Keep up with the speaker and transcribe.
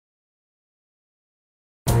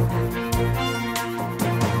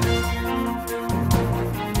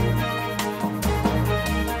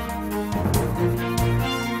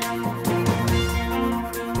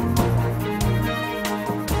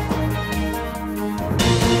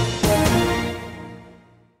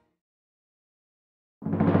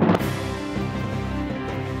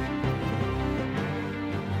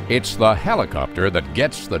It's the helicopter that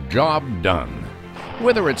gets the job done.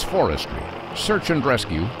 Whether it's forestry, search and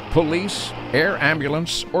rescue, police, air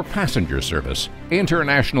ambulance, or passenger service,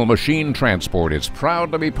 International Machine Transport is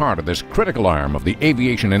proud to be part of this critical arm of the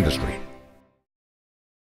aviation industry.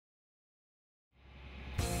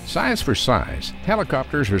 Size for size,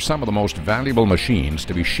 helicopters are some of the most valuable machines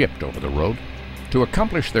to be shipped over the road. To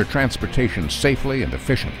accomplish their transportation safely and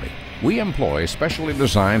efficiently, we employ specially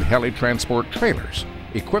designed heli transport trailers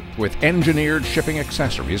equipped with engineered shipping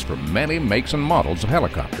accessories for many makes and models of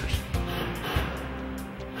helicopters.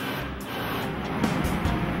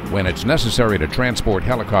 When it's necessary to transport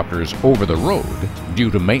helicopters over the road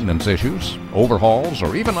due to maintenance issues, overhauls,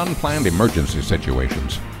 or even unplanned emergency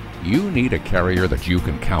situations, you need a carrier that you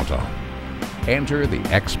can count on. Enter the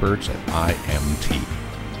experts at IMT.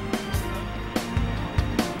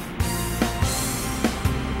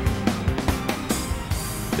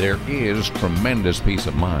 There is tremendous peace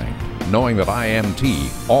of mind knowing that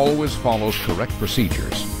IMT always follows correct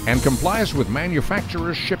procedures and complies with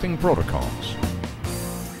manufacturers' shipping protocols.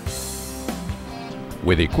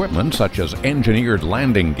 With equipment such as engineered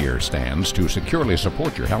landing gear stands to securely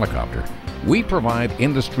support your helicopter, we provide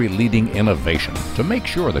industry-leading innovation to make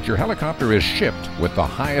sure that your helicopter is shipped with the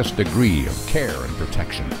highest degree of care and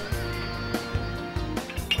protection.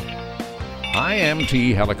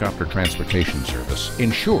 IMT Helicopter Transportation Service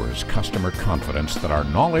ensures customer confidence that our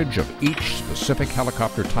knowledge of each specific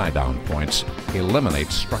helicopter tie-down points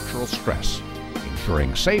eliminates structural stress,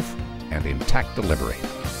 ensuring safe and intact delivery.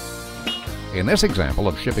 In this example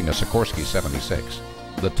of shipping a Sikorsky 76,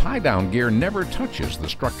 the tie-down gear never touches the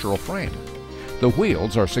structural frame. The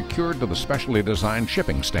wheels are secured to the specially designed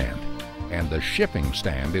shipping stand, and the shipping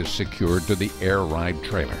stand is secured to the air ride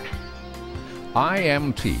trailer.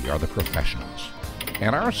 IMT are the professionals,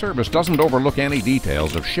 and our service doesn't overlook any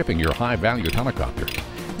details of shipping your high-valued helicopter.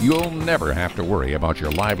 You'll never have to worry about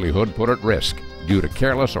your livelihood put at risk due to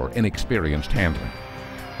careless or inexperienced handling.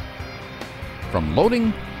 From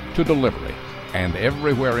loading to delivery, and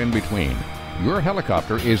everywhere in between, your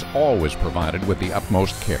helicopter is always provided with the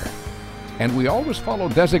utmost care. And we always follow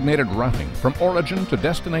designated routing from origin to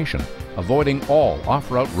destination, avoiding all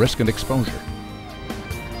off-route risk and exposure.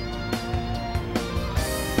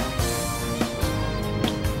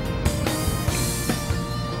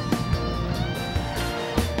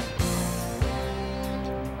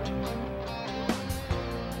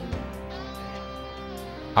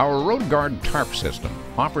 Our Road Guard tarp system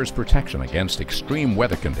offers protection against extreme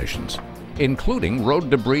weather conditions, including road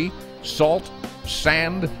debris, salt,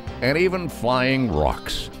 sand, and even flying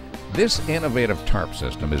rocks. This innovative tarp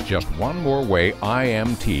system is just one more way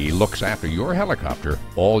IMT looks after your helicopter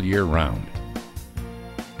all year round.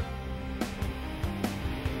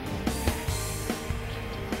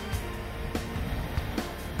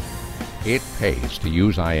 It pays to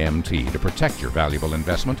use IMT to protect your valuable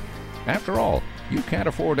investment. After all, you can't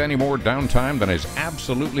afford any more downtime than is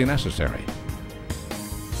absolutely necessary.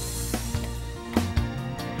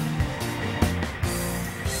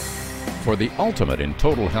 For the ultimate in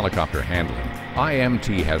total helicopter handling,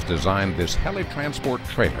 IMT has designed this heli transport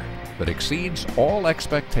trailer that exceeds all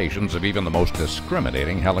expectations of even the most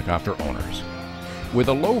discriminating helicopter owners. With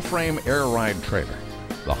a low-frame air ride trailer,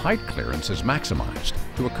 the height clearance is maximized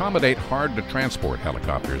to accommodate hard-to-transport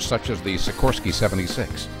helicopters such as the Sikorsky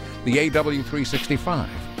 76, the AW365,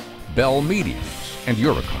 Bell Mediums, and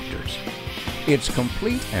Eurocopters. Its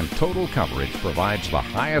complete and total coverage provides the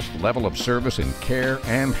highest level of service in care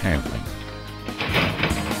and handling.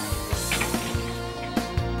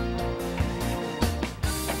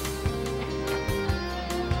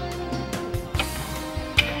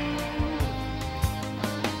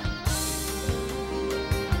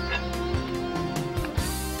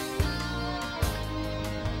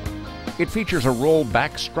 It features a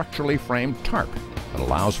roll-back structurally framed tarp that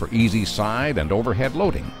allows for easy side and overhead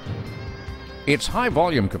loading. Its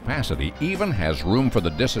high-volume capacity even has room for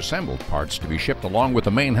the disassembled parts to be shipped along with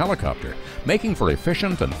the main helicopter, making for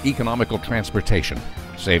efficient and economical transportation,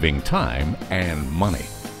 saving time and money.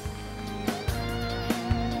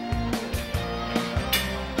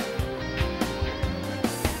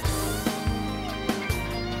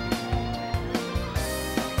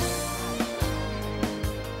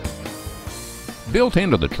 Built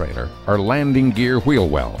into the trailer are landing gear wheel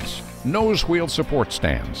wells, nose wheel support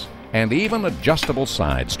stands, and even adjustable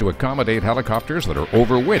sides to accommodate helicopters that are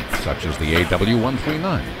over width, such as the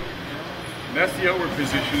AW139. That's the outward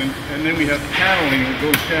position, and then we have paneling that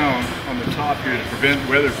goes down on the top here to prevent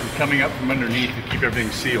weather from coming up from underneath to keep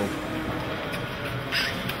everything sealed.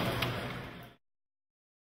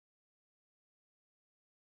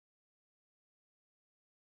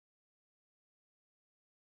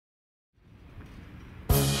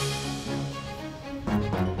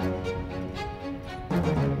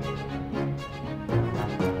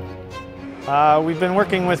 We've been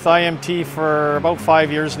working with IMT for about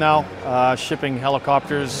 5 years now, shipping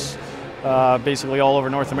helicopters basically all over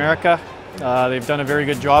North America. They've done a very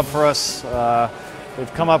good job for us.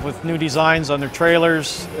 They've come up with new designs on their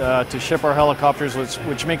trailers to ship our helicopters,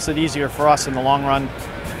 which makes it easier for us in the long run,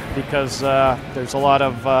 because there's a lot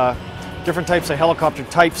of different types of helicopter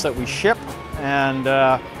types that we ship, and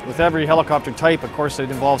with every helicopter type, of course,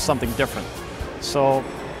 it involves something different. So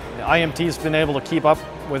IMT's been able to keep up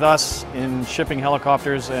with us in shipping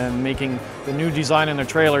helicopters and making the new design in their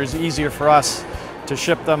trailers easier for us to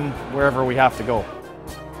ship them wherever we have to go.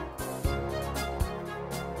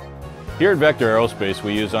 Here at Vector Aerospace,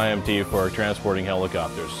 we use IMT for transporting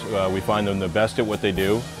helicopters. We find them the best at what they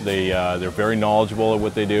do. They're very knowledgeable at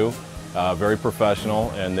what they do, very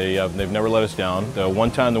professional, and they've never let us down. The one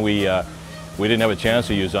time that we didn't have a chance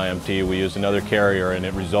to use IMT, we used another carrier, and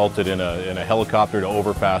it resulted in a helicopter to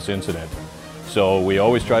overpass incident. So we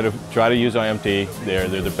always try to use IMT. They're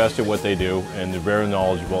the best at what they do, and they're very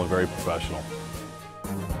knowledgeable and very professional.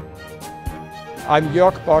 I'm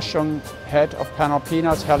Jörg Boschung, head of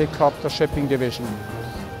Panalpina's helicopter shipping division.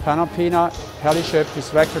 Panalpina Heliship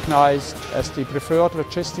is recognized as the preferred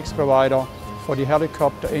logistics provider for the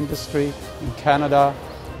helicopter industry in Canada,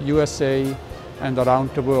 USA, and around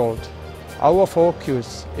the world. Our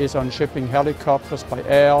focus is on shipping helicopters by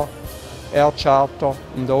air charter,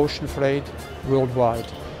 and ocean freight worldwide.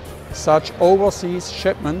 Such overseas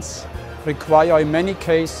shipments require in many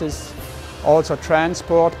cases also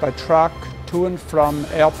transport by truck to and from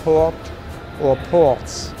airport or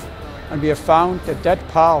ports. And we have found that that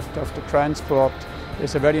part of the transport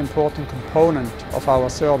is a very important component of our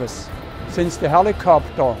service. Since the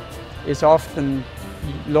helicopter is often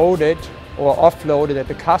loaded or offloaded at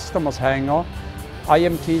the customer's hangar,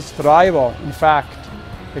 IMT's driver, in fact,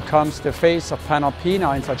 becomes the face of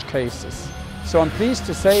Panalpina in such cases. So I'm pleased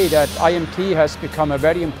to say that IMT has become a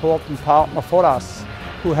very important partner for us,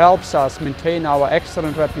 who helps us maintain our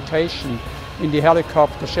excellent reputation in the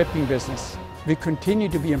helicopter shipping business. We continue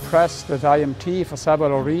to be impressed with IMT for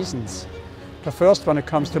several reasons. The first one that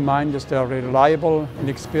comes to mind is their reliable and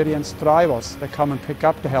experienced drivers that come and pick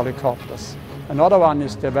up the helicopters. Another one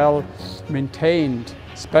is the well-maintained,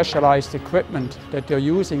 specialized equipment that they're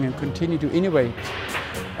using and continue to innovate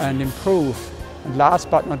and improve. And last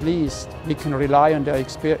but not least, we can rely on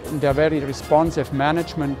their very responsive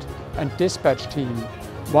management and dispatch team.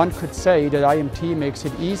 One could say that IMT makes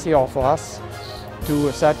it easier for us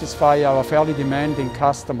to satisfy our fairly demanding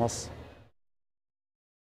customers.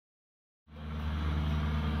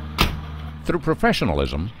 Through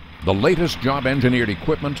professionalism, the latest job-engineered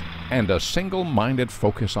equipment, and a single-minded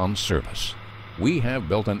focus on service, we have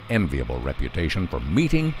built an enviable reputation for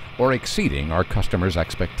meeting or exceeding our customers'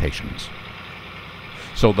 expectations.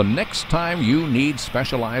 So the next time you need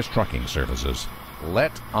specialized trucking services,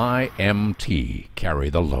 let IMT carry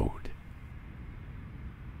the load.